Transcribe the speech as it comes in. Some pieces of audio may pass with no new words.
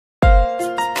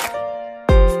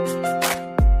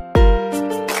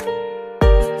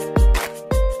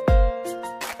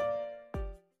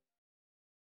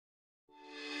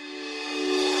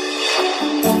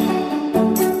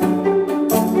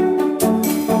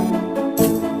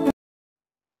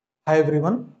Hi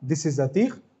everyone, this is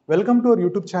ATEEQ. Welcome to our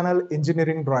YouTube channel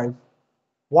Engineering Drive.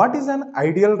 What is an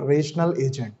ideal rational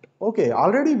agent? Okay,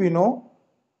 already we know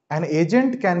an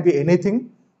agent can be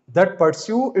anything that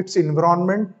pursue its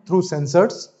environment through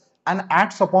sensors and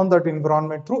acts upon that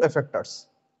environment through effectors.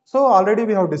 So already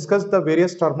we have discussed the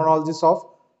various terminologies of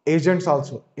agents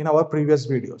also in our previous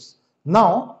videos.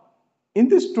 Now, in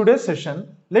this today's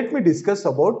session, let me discuss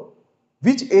about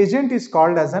which agent is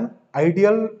called as an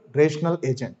ideal rational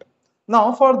agent.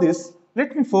 Now for this,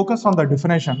 let me focus on the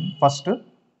definition first.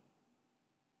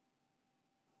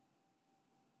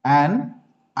 An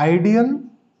ideal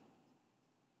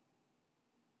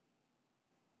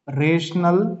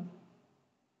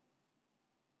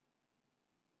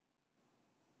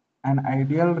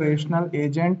rational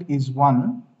agent is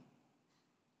one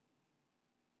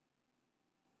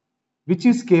which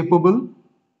is capable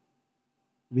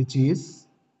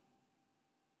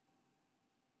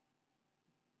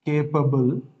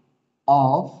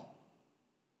of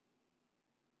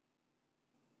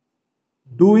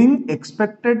doing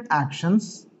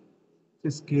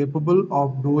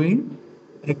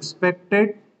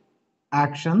expected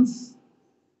actions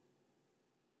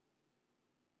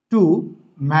to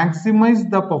maximize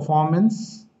the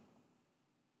performance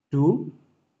to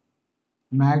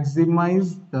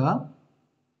maximize the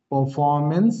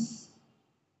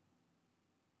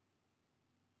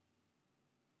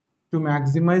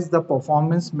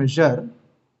performance measure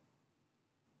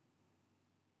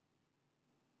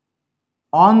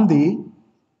on the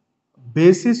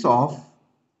basis of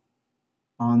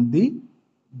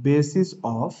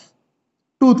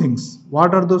two things.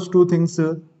 What are those two things?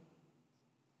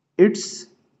 Its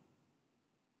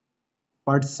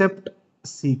percept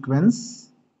sequence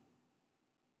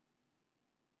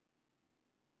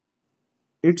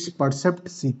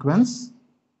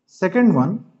second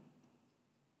one,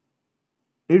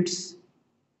 its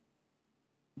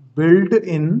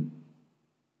built-in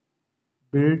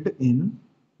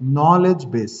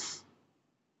knowledge base.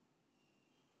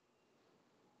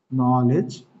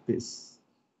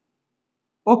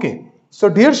 Okay, so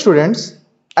dear students,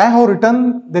 I have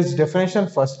written this definition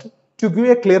first to give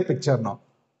a clear picture now.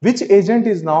 Which agent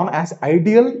is known as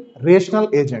ideal rational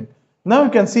agent? Now you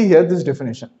can see here this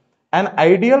definition. An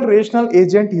ideal rational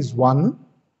agent is one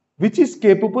which is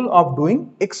capable of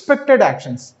doing expected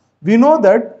actions. We know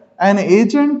that an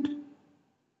agent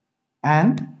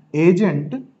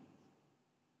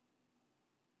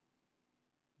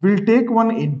will take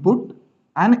one input,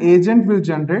 an agent will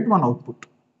generate one output.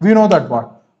 We know that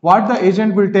what the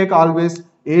agent will take always,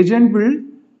 agent will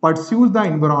pursue the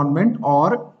environment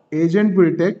or agent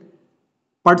will take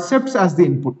percepts as the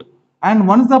input. And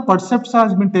once the percepts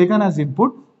has been taken as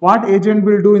input, what agent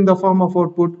will do in the form of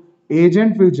output?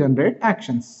 Agent will generate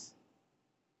actions.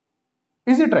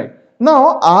 Is it right?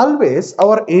 Now, always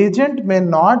our agent may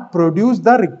not produce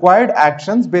the required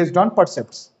actions based on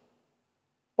percepts.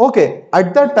 Okay,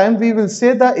 at that time we will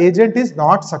say the agent is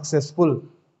not successful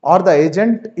or the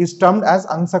agent is termed as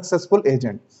unsuccessful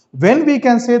agent. When we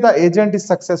can say the agent is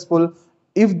successful?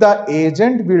 If the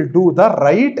agent will do the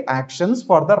right actions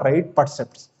for the right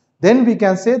percepts, then we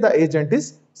can say the agent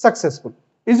is successful.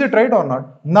 Is it right or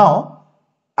not? Now,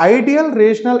 ideal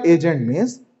rational agent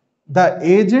means the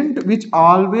agent which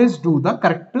always do the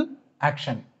correct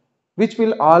action, which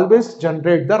will always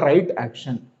generate the right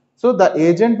action. So the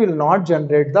agent will not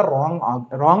generate the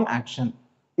wrong action.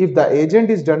 If the agent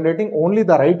is generating only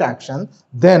the right action,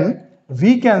 then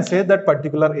we can say that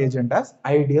particular agent as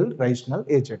ideal rational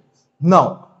agent.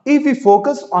 Now, if we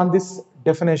focus on this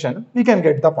definition, we can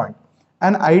get the point.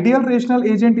 An ideal rational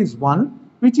agent is one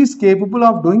which is capable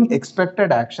of doing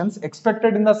expected actions,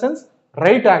 expected in the sense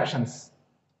right actions,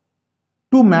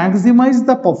 to maximize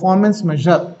the performance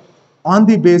measure on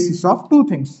the basis of two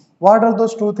things. What are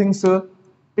those two things?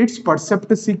 Its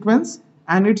percept sequence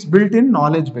and its built-in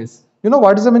knowledge base. You know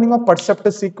what is the meaning of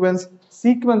percept sequence?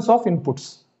 Sequence of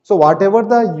inputs. So whatever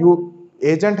the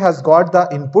agent has got the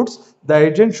inputs, the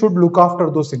agent should look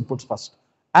after those inputs first.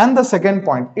 And the second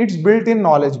point, its built-in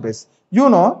knowledge base. You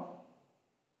know,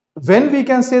 when we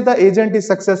can say the agent is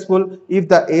successful, if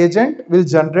the agent will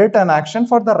generate an action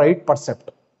for the right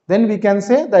percept, then we can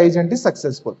say the agent is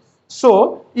successful.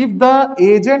 So if the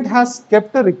agent has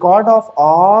kept a record of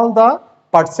all the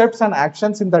percepts and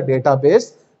actions in the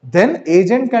database, then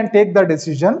agent can take the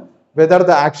decision whether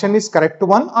the action is correct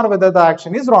one or whether the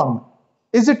action is wrong.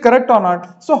 Is it correct or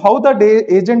not? So how the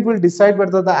agent will decide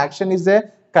whether the action is a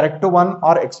correct one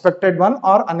or expected one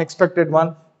or unexpected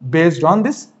one? Based on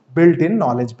this built-in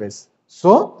knowledge base.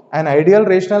 So an ideal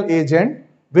rational agent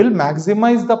will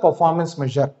maximize the performance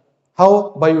measure.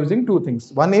 How? By using two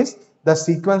things. One is the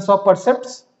sequence of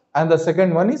percepts, and the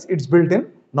second one is its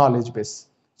built-in knowledge base.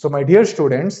 So my dear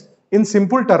students, in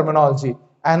simple terminology,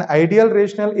 an ideal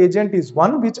rational agent is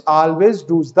one which always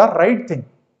does the right thing,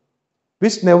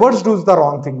 which never does the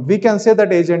wrong thing. We can say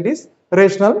that agent is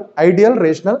ideal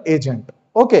rational agent.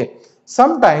 Okay.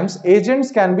 Sometimes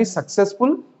agents can be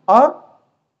successful or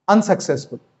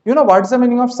unsuccessful. You know what is the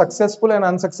meaning of successful and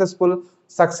unsuccessful?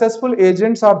 Successful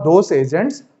agents are those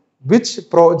agents which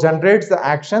generates the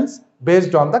actions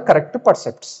based on the correct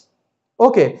percepts.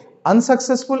 Okay.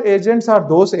 Unsuccessful agents are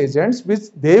those agents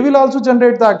which they will also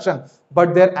generate the action,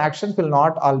 but their actions will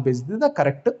not always be the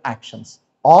correct actions,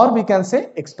 or we can say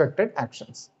expected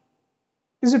actions.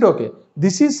 Is it okay?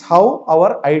 This is how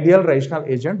our ideal rational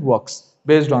agent works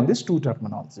based on these two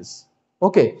terminologies.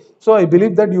 Okay, so I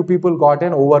believe that you people got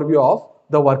an overview of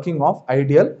the working of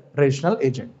ideal rational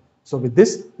agent. So with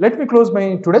this, let me close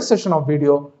my today's session of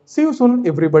video. See you soon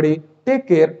everybody. Take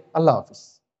care. Allah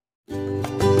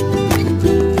Hafiz.